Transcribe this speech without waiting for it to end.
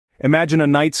Imagine a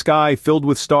night sky filled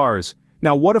with stars.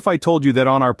 Now what if I told you that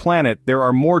on our planet there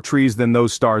are more trees than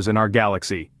those stars in our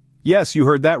galaxy? Yes, you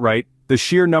heard that right. The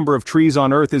sheer number of trees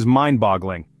on Earth is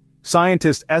mind-boggling.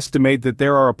 Scientists estimate that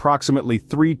there are approximately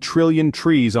 3 trillion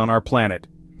trees on our planet.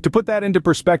 To put that into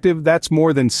perspective, that's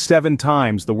more than 7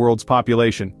 times the world's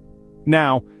population.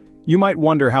 Now, you might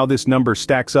wonder how this number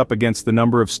stacks up against the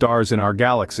number of stars in our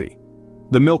galaxy.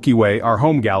 The Milky Way, our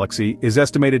home galaxy, is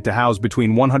estimated to house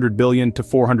between 100 billion to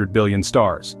 400 billion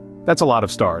stars. That's a lot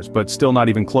of stars, but still not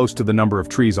even close to the number of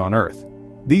trees on Earth.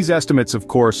 These estimates, of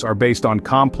course, are based on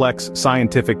complex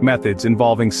scientific methods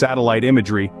involving satellite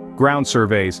imagery, ground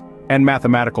surveys, and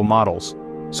mathematical models.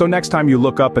 So next time you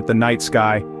look up at the night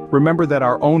sky, remember that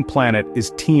our own planet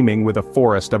is teeming with a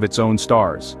forest of its own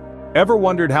stars. Ever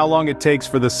wondered how long it takes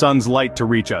for the sun's light to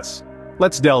reach us?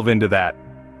 Let's delve into that.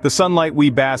 The sunlight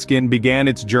we bask in began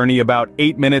its journey about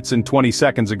 8 minutes and 20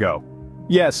 seconds ago.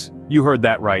 Yes, you heard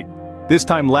that right. This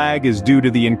time lag is due to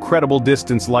the incredible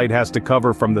distance light has to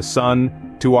cover from the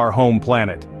sun to our home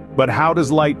planet. But how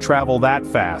does light travel that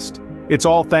fast? It's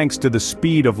all thanks to the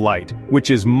speed of light,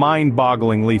 which is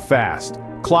mind-bogglingly fast,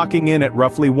 clocking in at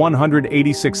roughly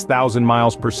 186,000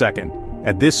 miles per second.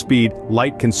 At this speed,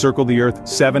 light can circle the Earth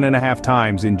 7.5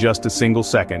 times in just a single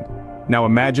second. Now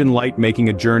imagine light making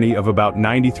a journey of about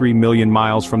 93 million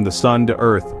miles from the sun to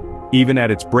Earth. Even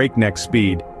at its breakneck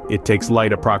speed, it takes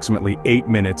light approximately 8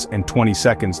 minutes and 20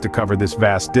 seconds to cover this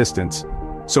vast distance.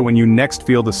 So when you next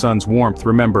feel the sun's warmth,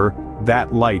 remember,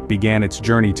 that light began its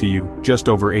journey to you just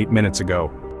over 8 minutes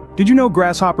ago. Did you know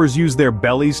grasshoppers use their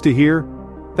bellies to hear?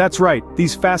 That's right,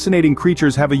 these fascinating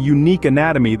creatures have a unique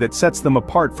anatomy that sets them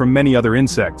apart from many other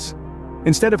insects.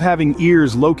 Instead of having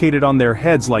ears located on their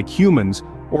heads like humans,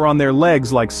 or on their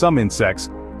legs like some insects,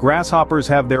 grasshoppers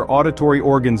have their auditory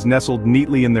organs nestled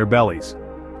neatly in their bellies.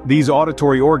 These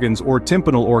auditory organs, or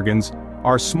tympanal organs,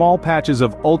 are small patches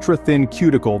of ultra-thin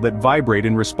cuticle that vibrate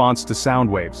in response to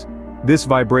sound waves. This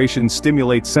vibration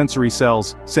stimulates sensory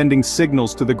cells, sending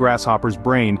signals to the grasshopper's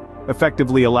brain,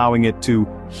 effectively allowing it to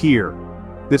hear.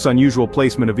 This unusual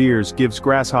placement of ears gives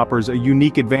grasshoppers a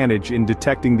unique advantage in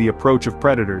detecting the approach of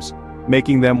predators,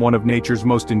 making them one of nature's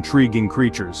most intriguing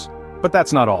creatures. But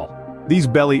that's not all. These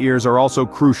belly ears are also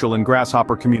crucial in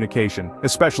grasshopper communication,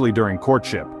 especially during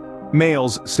courtship.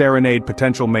 Males serenade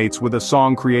potential mates with a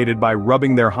song created by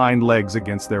rubbing their hind legs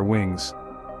against their wings.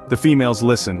 The females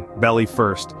listen, belly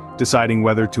first, deciding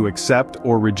whether to accept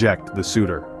or reject the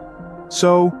suitor.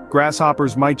 So,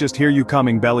 grasshoppers might just hear you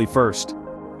coming belly first.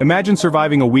 Imagine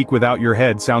surviving a week without your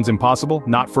head. Sounds impossible?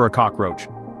 Not for a cockroach.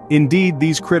 Indeed,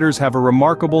 these critters have a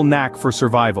remarkable knack for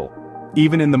survival,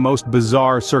 even in the most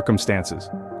bizarre circumstances.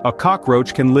 A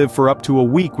cockroach can live for up to a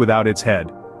week without its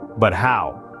head. But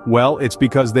how? Well, it's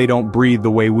because they don't breathe the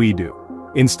way we do.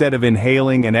 Instead of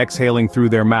inhaling and exhaling through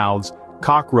their mouths,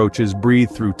 cockroaches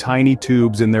breathe through tiny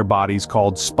tubes in their bodies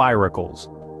called spiracles.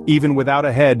 Even without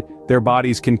a head, their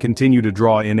bodies can continue to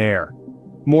draw in air.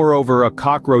 Moreover, a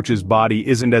cockroach's body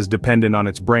isn't as dependent on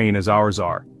its brain as ours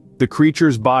are. The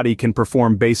creature's body can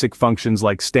perform basic functions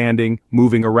like standing,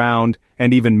 moving around,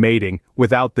 and even mating,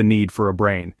 without the need for a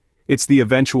brain. It's the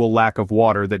eventual lack of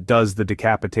water that does the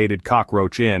decapitated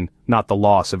cockroach in, not the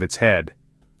loss of its head.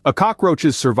 A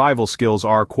cockroach's survival skills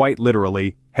are, quite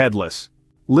literally, headless.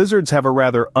 Lizards have a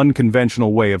rather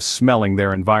unconventional way of smelling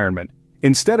their environment.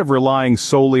 Instead of relying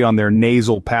solely on their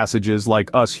nasal passages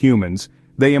like us humans,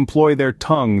 they employ their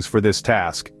tongues for this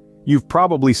task. You've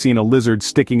probably seen a lizard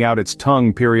sticking out its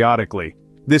tongue periodically.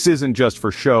 This isn't just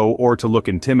for show or to look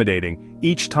intimidating.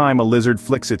 Each time a lizard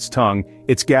flicks its tongue,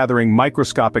 it's gathering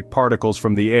microscopic particles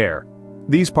from the air.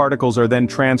 These particles are then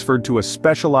transferred to a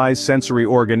specialized sensory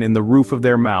organ in the roof of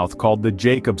their mouth called the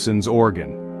Jacobson's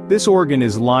organ. This organ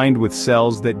is lined with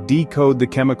cells that decode the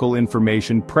chemical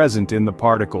information present in the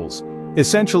particles,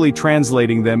 essentially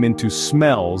translating them into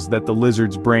smells that the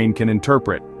lizard's brain can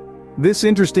interpret. This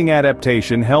interesting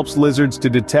adaptation helps lizards to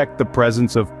detect the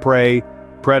presence of prey,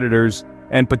 predators,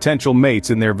 and potential mates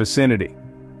in their vicinity.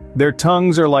 Their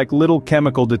tongues are like little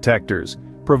chemical detectors,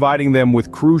 providing them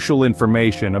with crucial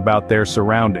information about their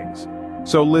surroundings.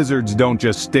 So lizards don't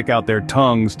just stick out their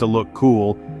tongues to look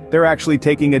cool, they're actually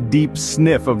taking a deep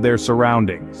sniff of their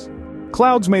surroundings.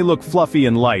 Clouds may look fluffy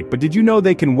and light, but did you know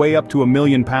they can weigh up to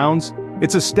 1,000,000 pounds?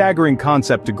 It's a staggering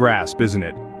concept to grasp, isn't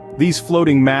it? These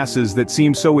floating masses that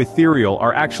seem so ethereal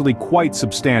are actually quite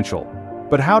substantial.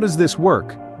 But how does this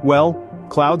work? Well,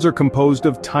 clouds are composed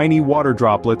of tiny water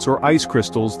droplets or ice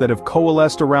crystals that have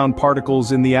coalesced around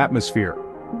particles in the atmosphere.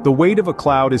 The weight of a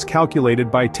cloud is calculated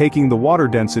by taking the water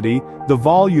density, the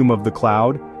volume of the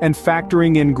cloud, and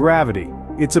factoring in gravity.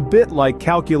 It's a bit like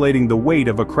calculating the weight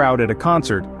of a crowd at a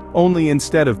concert, only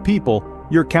instead of people,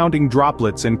 you're counting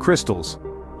droplets and crystals.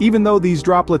 Even though these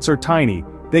droplets are tiny,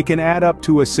 they can add up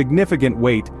to a significant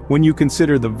weight when you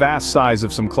consider the vast size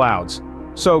of some clouds.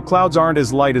 So clouds aren't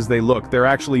as light as they look, they're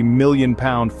actually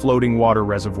million-pound floating water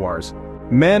reservoirs.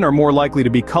 Men are more likely to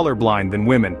be colorblind than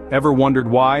women. Ever wondered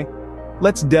why?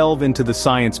 Let's delve into the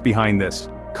science behind this.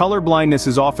 Colorblindness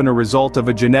is often a result of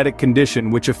a genetic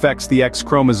condition which affects the X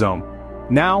chromosome.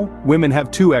 Now, women have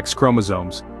two X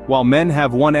chromosomes, while men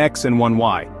have one X and one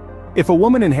Y. If a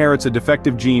woman inherits a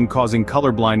defective gene causing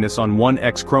colorblindness on one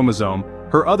X chromosome,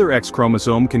 her other X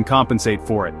chromosome can compensate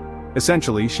for it.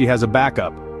 Essentially, she has a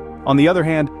backup. On the other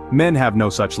hand, men have no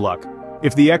such luck.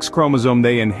 If the X chromosome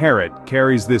they inherit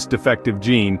carries this defective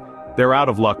gene, they're out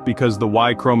of luck because the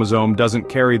Y chromosome doesn't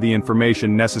carry the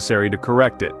information necessary to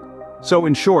correct it. So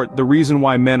in short, the reason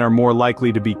why men are more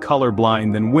likely to be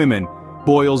colorblind than women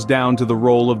boils down to the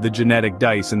role of the genetic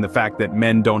dice and the fact that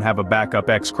men don't have a backup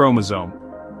X chromosome.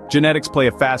 Genetics play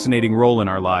a fascinating role in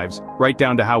our lives, right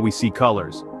down to how we see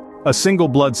colors. A single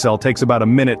blood cell takes about a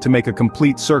minute to make a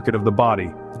complete circuit of the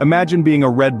body. Imagine being a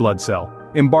red blood cell,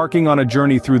 embarking on a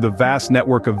journey through the vast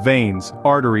network of veins,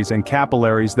 arteries and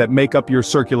capillaries that make up your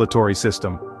circulatory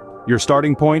system. Your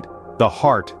starting point? The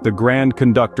heart, the grand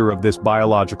conductor of this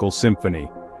biological symphony.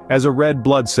 As a red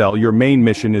blood cell, your main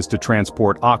mission is to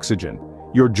transport oxygen.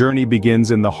 Your journey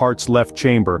begins in the heart's left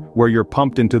chamber, where you're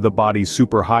pumped into the body's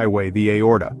superhighway, the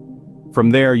aorta. From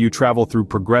there, you travel through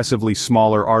progressively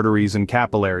smaller arteries and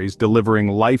capillaries, delivering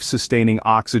life-sustaining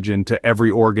oxygen to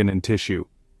every organ and tissue.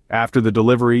 After the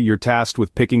delivery, you're tasked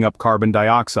with picking up carbon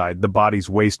dioxide, the body's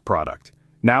waste product.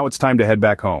 Now it's time to head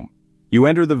back home. You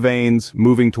enter the veins,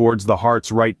 moving towards the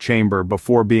heart's right chamber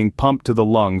before being pumped to the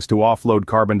lungs to offload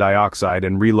carbon dioxide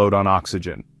and reload on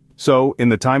oxygen. So, in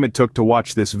the time it took to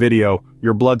watch this video,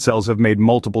 your blood cells have made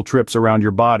multiple trips around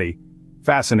your body.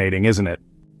 Fascinating, isn't it?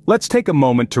 Let's take a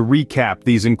moment to recap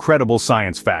these incredible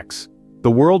science facts. The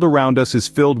world around us is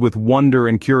filled with wonder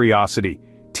and curiosity,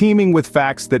 teeming with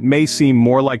facts that may seem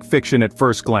more like fiction at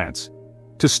first glance.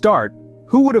 To start,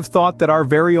 who would have thought that our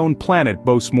very own planet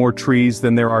boasts more trees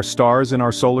than there are stars in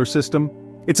our solar system?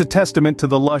 It's a testament to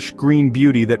the lush green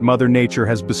beauty that Mother Nature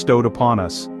has bestowed upon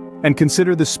us. And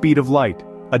consider the speed of light,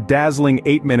 a dazzling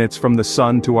 8 minutes from the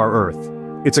sun to our Earth.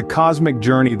 It's a cosmic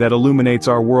journey that illuminates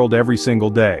our world every single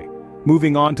day.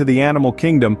 Moving on to the animal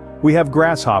kingdom, we have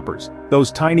grasshoppers,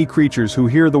 those tiny creatures who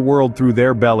hear the world through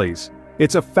their bellies.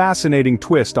 It's a fascinating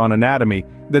twist on anatomy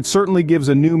that certainly gives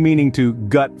a new meaning to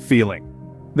gut feeling.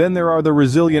 Then there are the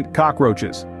resilient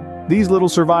cockroaches. These little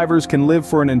survivors can live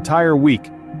for an entire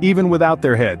week, even without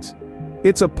their heads.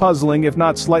 It's a puzzling, if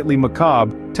not slightly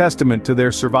macabre, testament to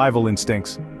their survival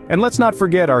instincts. And let's not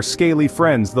forget our scaly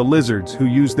friends, the lizards, who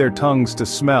use their tongues to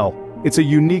smell. It's a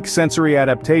unique sensory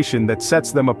adaptation that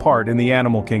sets them apart in the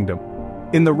animal kingdom.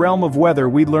 In the realm of weather,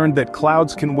 we learned that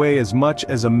clouds can weigh as much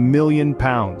as 1,000,000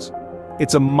 pounds.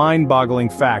 It's a mind-boggling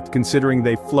fact considering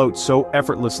they float so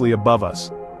effortlessly above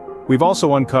us. We've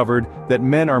also uncovered that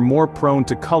men are more prone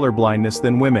to colorblindness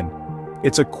than women.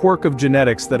 It's a quirk of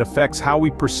genetics that affects how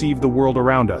we perceive the world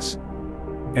around us.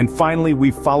 And finally,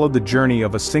 we've followed the journey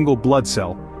of a single blood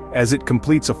cell as it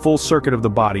completes a full circuit of the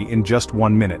body in just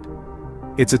 1 minute.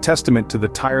 It's a testament to the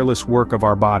tireless work of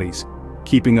our bodies,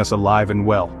 keeping us alive and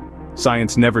well.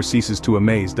 Science never ceases to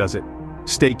amaze, does it?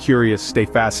 Stay curious, stay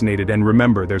fascinated, and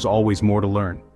remember, there's always more to learn.